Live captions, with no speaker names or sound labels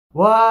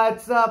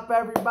What's up,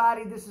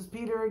 everybody? This is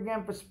Peter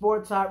again for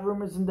Sports Hot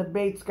Rumors and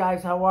Debates.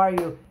 Guys, how are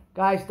you?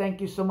 Guys,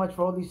 thank you so much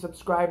for all these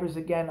subscribers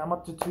again. I'm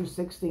up to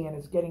 260 and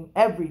it's getting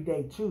every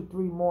day 2,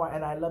 3 more,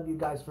 and I love you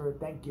guys for it.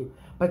 Thank you.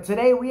 But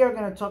today we are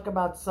going to talk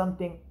about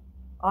something,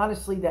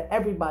 honestly, that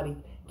everybody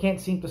can't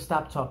seem to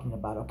stop talking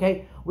about,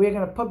 okay? We're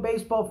going to put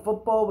baseball,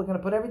 football, we're going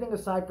to put everything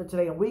aside for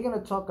today, and we're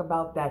going to talk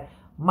about that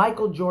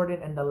Michael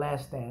Jordan and The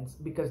Last Dance,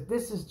 because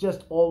this is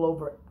just all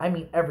over,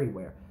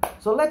 everywhere.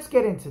 So let's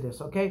get into this,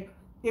 okay?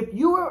 If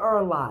you are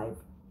alive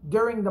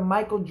during the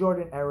Michael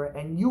Jordan era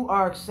and you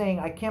are saying,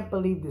 I can't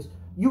believe this,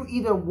 you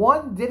either,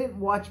 one, didn't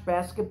watch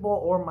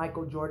basketball or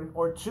Michael Jordan,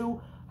 or two,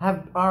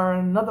 are on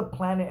another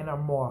planet and are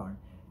moron.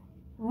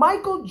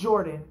 Michael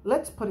Jordan,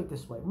 let's put it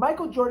this way.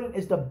 Michael Jordan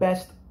is the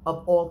best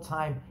of all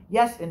time.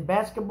 Yes, in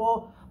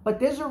basketball, but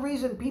there's a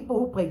reason people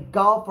who play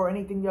golf or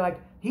anything, they're like,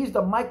 he's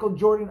the Michael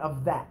Jordan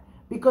of that.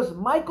 Because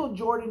Michael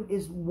Jordan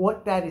is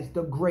what that is,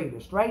 the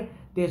greatest, right?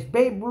 There's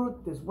Babe Ruth,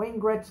 there's Wayne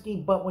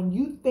Gretzky, but when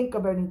you think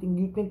of anything,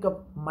 you think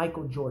of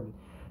Michael Jordan.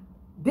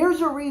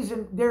 There's a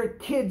reason there are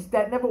kids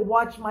that never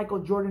watched Michael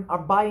Jordan are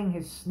buying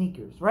his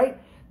sneakers,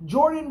 right?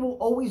 Jordan will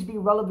always be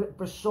relevant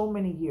for so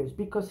many years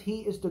because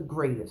he is the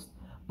greatest.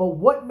 But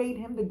what made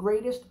him the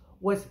greatest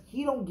was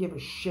he don't give a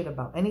shit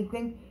about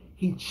anything.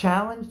 He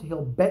challenged,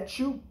 he'll bet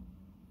you,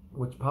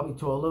 which probably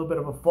to a little bit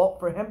of a fault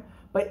for him,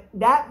 but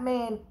that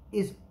man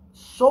is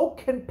so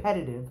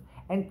competitive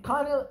and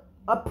kind of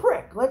a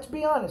prick. Let's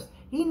be honest.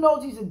 He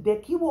knows he's a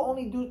dick. He will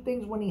only do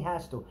things when he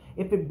has to.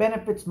 If it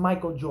benefits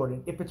Michael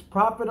Jordan, if it's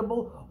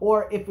profitable,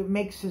 or if it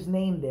makes his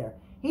name there.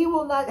 He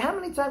will not. How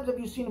many times have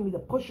you seen him either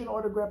push an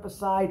autograph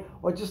aside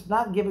or just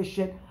not give a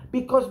shit?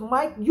 Because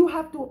Mike, you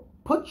have to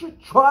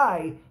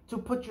try to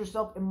put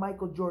yourself in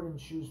Michael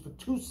Jordan's shoes for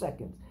 2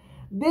 seconds.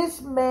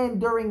 This man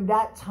during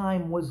that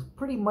time was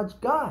pretty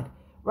much God.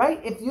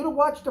 Right? If you'd have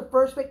watched the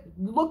first pick,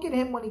 look at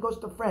him when he goes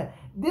to friend.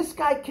 This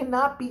guy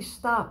cannot be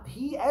stopped.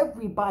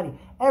 Everybody,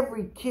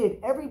 every kid,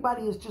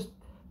 everybody is just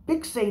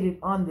fixated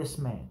on this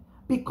man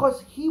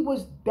because he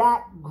was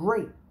that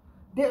great.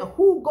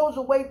 Who goes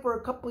away for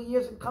a couple of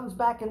years and comes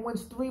back and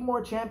wins 3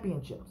 more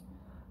championships?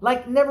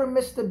 Like, never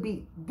missed a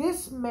beat.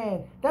 This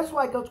man, that's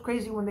why it goes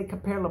crazy when they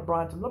compare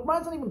LeBron to him.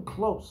 LeBron's not even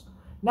close.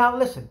 Now,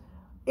 listen,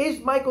 is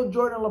Michael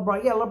Jordan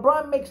LeBron? Yeah,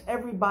 LeBron makes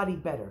everybody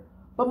better.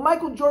 But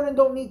Michael Jordan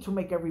don't need to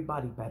make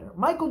everybody better.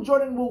 Michael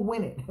Jordan will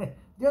win it. Do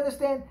you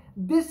understand?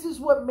 This is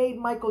what made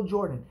Michael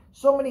Jordan.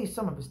 Some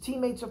of his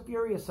teammates are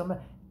furious.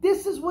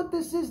 This is what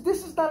this is.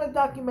 This is not a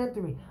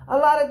documentary. A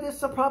lot of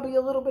this are probably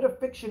a little bit of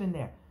fiction in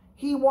there.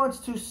 He wants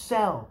to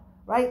sell,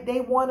 right?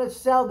 They want to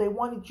sell. They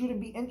wanted you to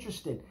be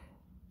interested.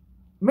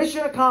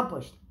 Mission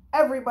accomplished.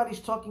 Everybody's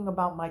talking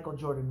about Michael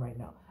Jordan right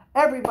now.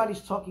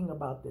 Everybody's talking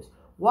about this.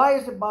 Why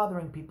is it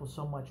bothering people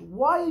so much?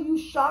 Why are you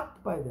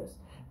shocked by this?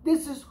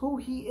 This is who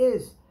he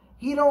is.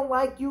 He don't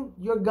like you,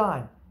 you're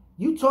gone.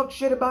 You talk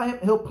shit about him,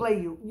 he'll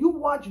play you. You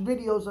watch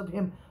videos of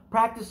him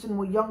practicing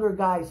with younger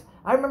guys.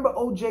 I remember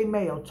O.J.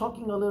 Mayo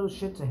talking a little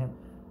shit to him.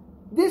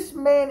 This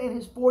man in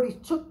his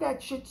 40s took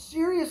that shit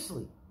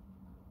seriously.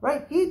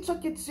 Right? He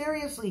took it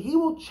seriously. He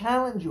will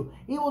challenge you.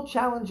 He will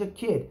challenge a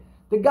kid.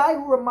 The guy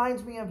who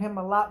reminds me of him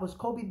a lot was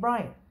Kobe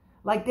Bryant.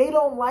 Like, they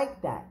don't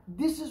like that.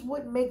 This is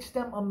what makes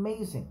them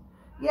amazing.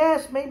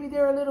 Yes, maybe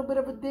they're a little bit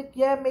of a dick.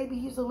 Yeah, maybe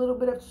he's a little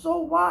bit of... So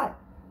what?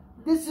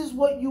 This is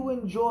what you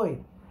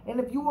enjoyed. And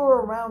if you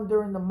were around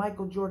during the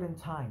Michael Jordan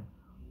time,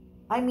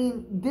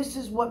 this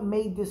is what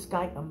made this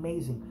guy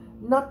amazing.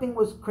 Nothing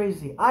was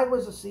crazy. I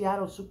was a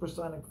Seattle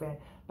Supersonic fan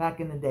back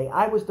in the day.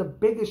 I was the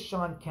biggest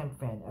Sean Kemp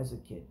fan as a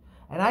kid.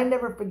 And I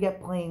never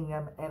forget playing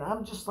them. And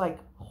I'm just like,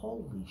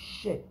 holy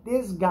shit,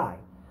 this guy...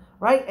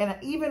 Right? And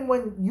even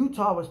when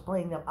Utah was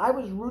playing them, I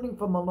was rooting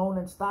for Malone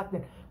and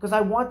Stockton because I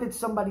wanted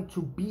somebody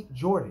to beat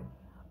Jordan.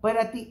 But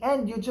at the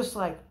end, you're just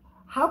like,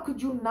 how could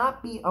you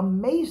not be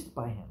amazed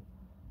by him?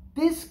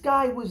 This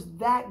guy was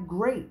that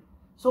great.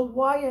 So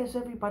why is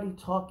everybody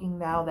talking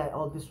now that,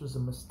 oh, this was a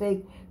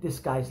mistake, this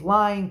guy's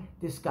lying,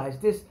 this guy's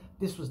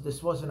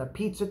this wasn't a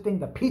pizza thing,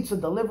 the pizza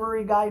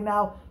delivery guy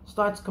now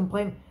starts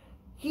complaining.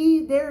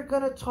 They're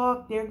going to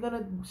talk, they're going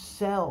to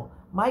sell.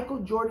 Michael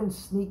Jordan's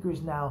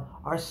sneakers now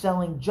are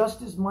selling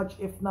just as much,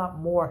 if not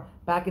more,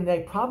 back in the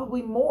day,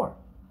 probably more.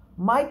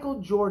 Michael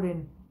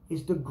Jordan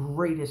is the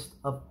greatest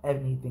of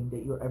anything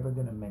that you're ever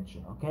going to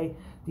mention, okay?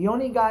 The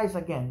only guys,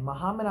 again,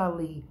 Muhammad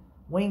Ali,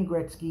 Wayne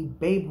Gretzky,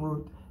 Babe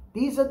Ruth,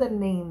 these are the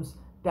names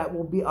that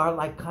are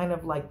like kind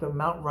of like the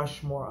Mount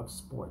Rushmore of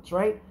sports,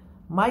 right?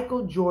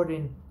 Michael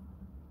Jordan,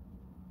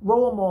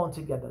 roll them all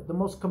together, the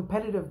most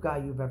competitive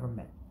guy you've ever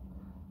met.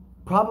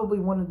 Probably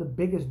one of the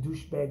biggest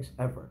douchebags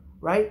ever,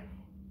 right?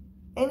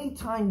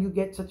 Anytime you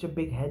get such a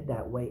big head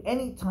that way,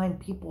 anytime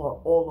people are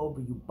all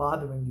over you,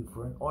 bothering you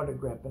for an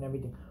autograph and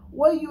everything,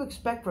 what do you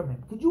expect from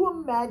him? Could you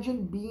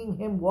imagine being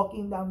him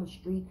walking down the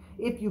street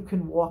if you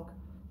can walk?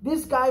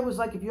 This guy was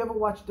like, if you ever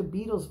watched the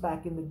Beatles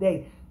back in the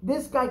day,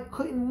 this guy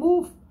couldn't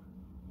move.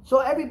 So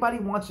everybody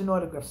wants an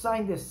autograph.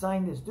 Sign this,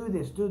 do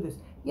this, do this.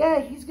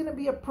 Yeah, he's going to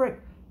be a prick.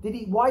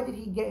 Why did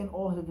he get in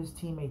all of his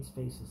teammates'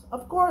 faces?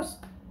 Of course,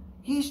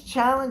 he's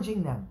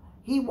challenging them.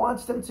 He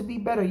wants them to be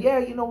better. Yeah,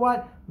 you know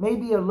what?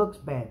 Maybe it looks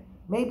bad.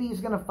 Maybe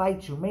he's going to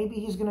fight you. Maybe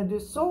he's going to do...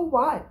 So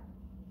what?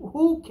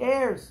 Who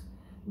cares?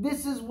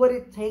 This is what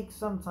it takes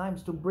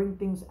sometimes to bring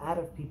things out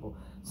of people.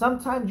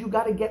 Sometimes you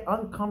got to get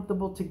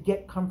uncomfortable to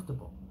get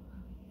comfortable.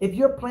 If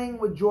you're playing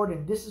with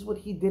Jordan, this is what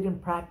he did in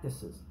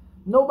practices.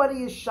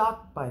 Nobody is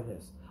shocked by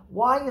this.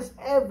 Why is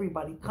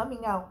everybody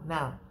coming out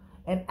now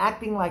and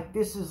acting like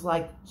this is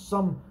like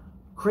some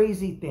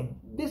crazy thing?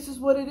 This is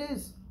what it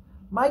is.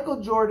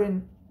 Michael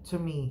Jordan, to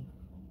me,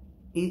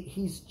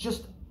 he's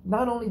just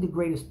not only the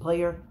greatest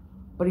player,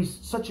 but he's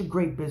such a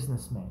great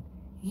businessman.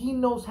 He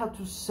knows how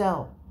to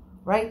sell,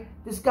 right?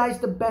 This guy's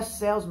the best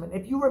salesman.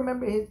 If you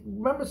remember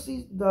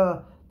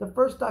the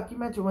first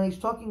documentary when he's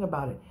talking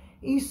about it,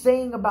 he's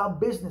saying about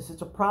business,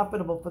 it's a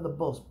profitable for the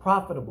Bulls,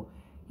 profitable.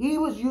 He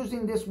was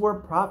using this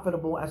word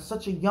profitable at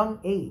such a young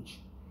age.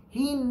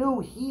 He knew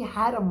he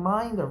had a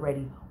mind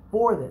already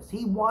for this.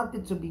 He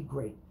wanted to be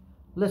great.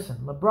 Listen,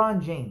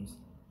 LeBron James,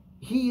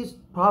 he is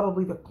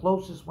probably the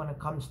closest when it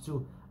comes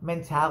to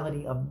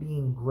mentality of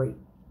being great,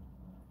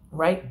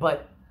 right?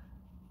 But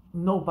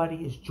nobody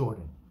is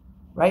Jordan,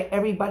 right?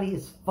 Everybody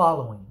is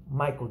following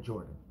Michael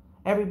Jordan.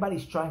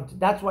 Everybody's trying to.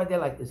 That's why they're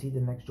like, is he the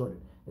next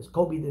Jordan? Is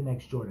Kobe the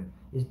next Jordan?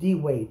 Is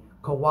D-Wade,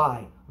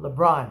 Kawhi,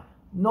 LeBron?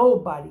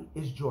 Nobody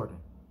is Jordan.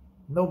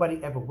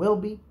 Nobody ever will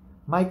be.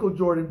 Michael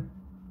Jordan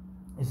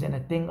is in a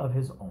thing of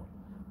his own.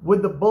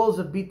 Would the Bulls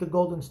have beat the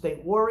Golden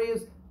State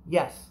Warriors?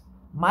 Yes.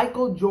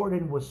 Michael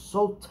Jordan was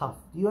so tough.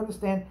 Do you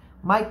understand?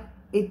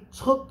 It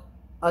took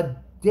a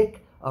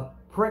dick, a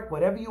prick,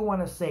 whatever you want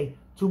to say,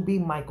 to be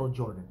Michael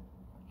Jordan.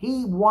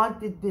 He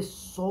wanted this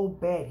so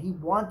bad. He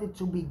wanted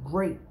to be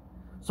great.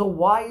 So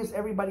why is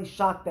everybody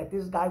shocked that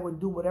this guy would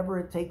do whatever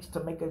it takes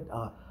to make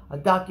a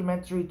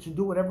documentary, to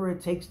do whatever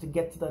it takes to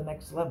get to the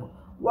next level?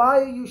 Why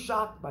are you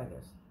shocked by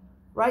this?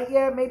 Right?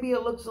 Yeah, maybe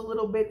it looks a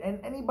little bit. And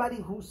anybody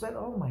who said,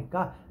 oh my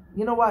God,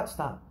 you know what?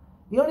 Stop.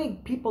 The only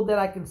people that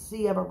I can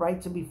see have a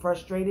right to be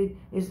frustrated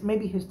is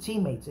maybe his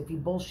teammates, if he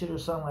bullshit or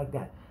something like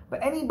that.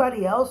 But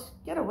anybody else,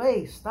 get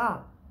away.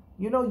 Stop.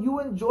 You know, you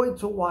enjoy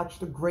to watch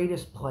the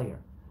greatest player.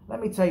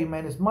 Let me tell you,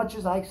 man, as much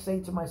as I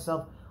say to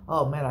myself,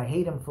 oh, man, I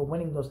hate him for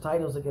winning those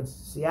titles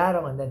against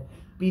Seattle and then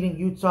beating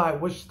Utah. I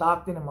wish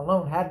Stockton and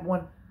Malone had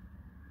one.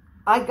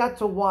 I got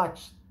to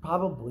watch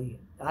probably,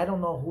 I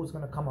don't know who's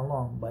going to come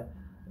along, but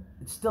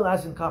it still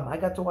hasn't come. I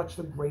got to watch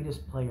the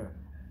greatest player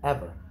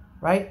ever,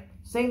 right?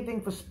 Same thing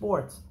for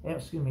sports,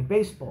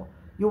 baseball.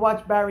 You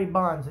watch Barry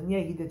Bonds, and yeah,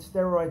 he did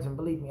steroids, and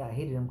believe me, I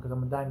hated him because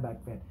I'm a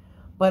Diamondback fan.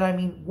 But, I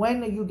mean,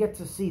 when do you get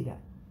to see that?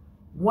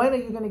 When are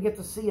you going to get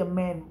to see a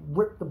man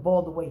rip the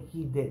ball the way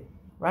he did,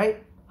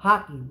 right?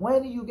 Hockey.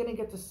 When are you going to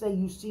get to say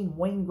you've seen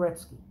Wayne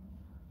Gretzky?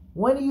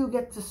 When do you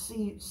get to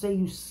say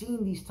you've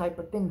seen these type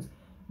of things?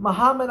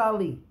 Muhammad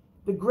Ali,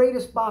 the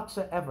greatest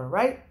boxer ever,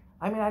 right?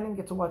 I mean, I didn't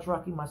get to watch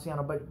Rocky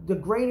Marciano, but the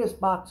greatest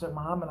boxer,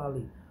 Muhammad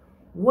Ali.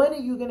 When are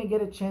you going to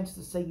get a chance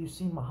to say you've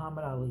seen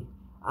Muhammad Ali?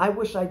 I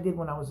wish I did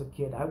when I was a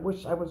kid. I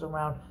wish I was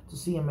around to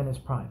see him in his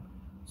prime.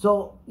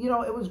 So, you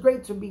know, it was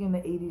great to be in the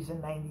 80s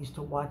and 90s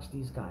to watch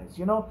these guys.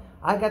 You know,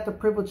 I got the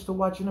privilege to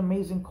watch an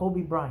amazing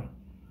Kobe Bryant.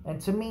 And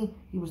to me,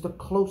 he was the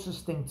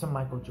closest thing to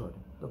Michael Jordan.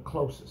 The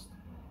closest.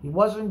 He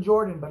wasn't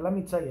Jordan, but let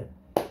me tell you,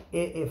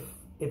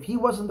 if he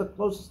wasn't the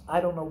closest, I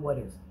don't know what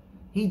is.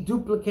 He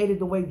duplicated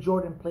the way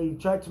Jordan played. He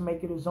tried to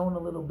make it his own a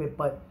little bit,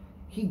 but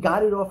he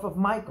got it off of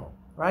Michael,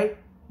 right?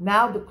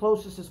 Now the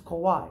closest is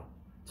Kawhi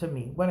to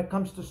me. When it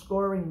comes to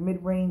scoring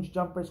mid-range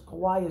jumpers,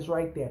 Kawhi is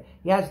right there.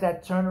 He has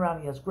that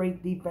turnaround. He has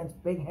great defense,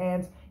 big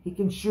hands. He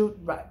can shoot.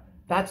 Right.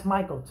 That's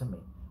Michael to me,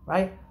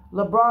 right?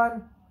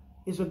 LeBron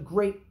is a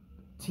great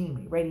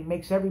teammate, right? He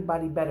makes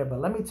everybody better. But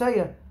let me tell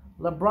you,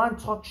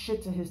 LeBron talks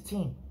shit to his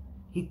team.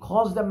 He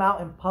calls them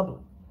out in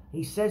public.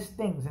 He says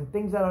things and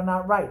things that are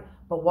not right.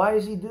 But why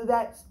does he do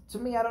that? To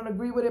me, I don't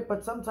agree with it,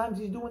 but sometimes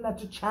he's doing that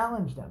to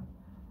challenge them.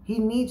 He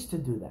needs to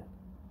do that.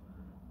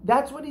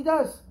 That's what he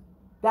does.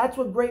 That's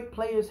what great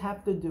players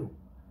have to do.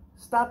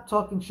 Stop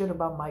talking shit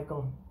about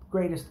Michael,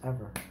 greatest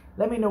ever.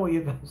 Let me know what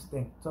you guys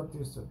think. Talk to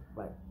you soon.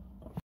 Bye.